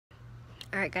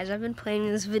Alright guys, I've been playing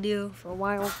this video for a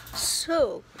while,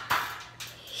 so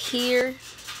here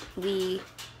we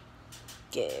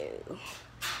go.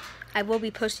 I will be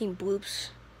posting bloops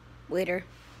later,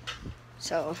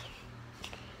 so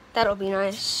that'll be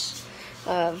nice.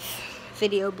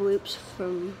 Video bloops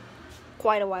from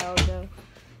quite a while ago.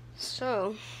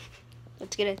 So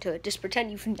let's get into it. Just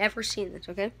pretend you've never seen this,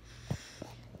 okay?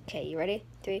 Okay, you ready?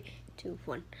 3, 2,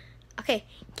 1. Okay,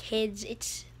 kids,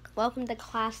 it's welcome to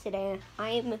class today.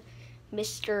 I'm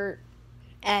Mr.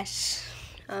 S.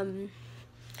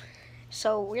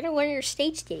 So we're gonna learn your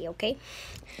states today, okay?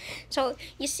 So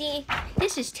you see,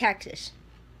 this is Texas.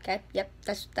 Okay, yep,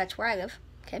 that's where I live.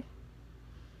 Okay.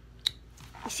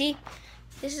 You see,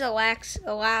 this is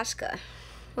Alaska.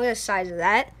 Look at the size of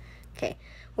that. Okay,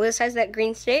 look at the size of that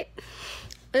green state.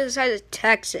 Look at the size of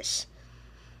Texas.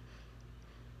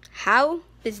 How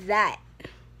is that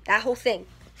whole thing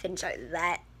fit inside of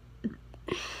that?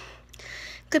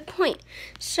 Good point.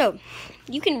 So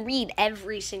you can read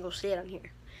every single state on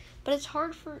here, but it's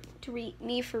hard to read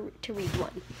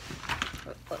one.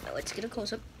 Oh, no, let's get a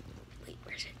close up. Wait,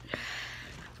 where's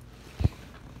it?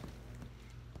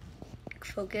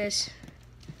 Focus.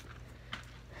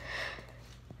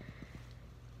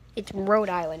 It's Rhode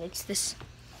Island. It's this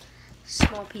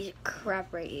small piece of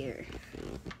crap right here.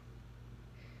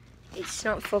 It's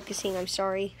not focusing, I'm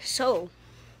sorry. So,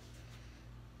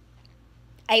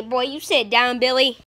 hey boy, you sit down, Billy.